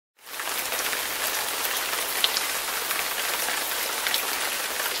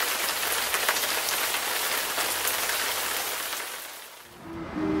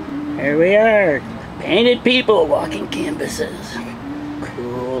we are. Painted people walking canvases.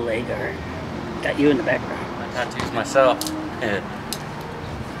 Cool leg art. Got you in the background. I tattoos myself.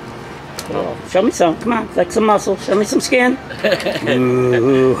 Cool. Show me some. Come on, flex some muscle. Show me some skin.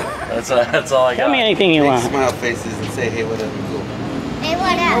 Ooh. That's all I got. Tell me anything you want. Smile faces and say, hey, what up? Cool. Hey,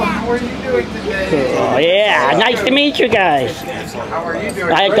 what up? How are you doing today? Oh yeah, nice to meet you guys. How are you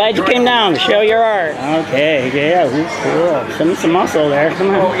doing? I'm glad you came down to show your art. Okay, yeah, cool. Show me some muscle there.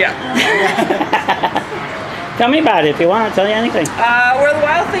 Come on. Oh, yeah. Tell me about it if you want. I'll tell you anything. Where the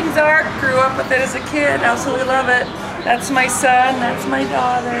Wild Things Are. Grew up with it as a kid. Absolutely love it. That's my son. That's my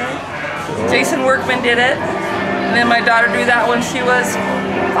daughter. Jason Workman did it. And then my daughter drew that when she was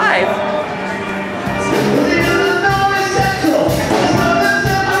 5.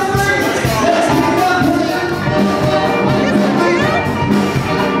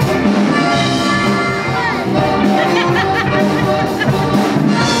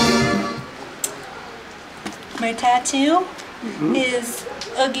 My tattoo is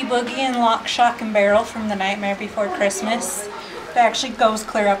Oogie Boogie and Lock, Shock, and Barrel from The Nightmare Before Christmas. It actually goes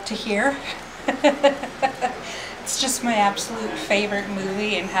clear up to here. It's just my absolute favorite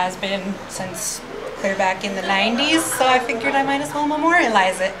movie and has been since clear back in the 90s, so I figured I might as well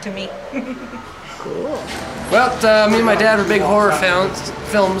memorialize it to me. Cool. Well, me and my dad were big horror films,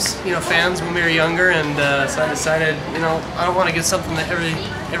 fans when we were younger, and so I decided, I don't want to get something that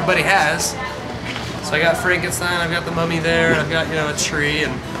everybody has. So I got Frankenstein, I've got the mummy there, I've got, a tree,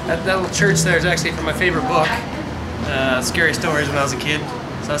 and that little church there is actually from my favorite book, Scary Stories, when I was a kid,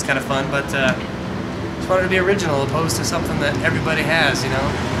 so that's kind of fun, but just wanted to be original opposed to something that everybody has,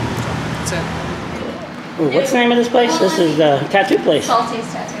 That's it. Ooh, what's the name of this place? This is the tattoo place. Salty's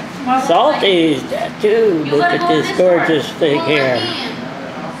tattoo. Salty's tattoo. Look at this gorgeous thing here.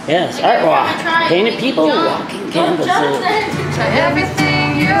 Yes, art walk. Painted people walking canvases. Try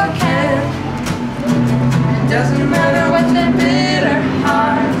everything you can. Doesn't matter what the bitter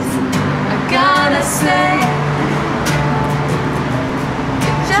hearts are gonna say.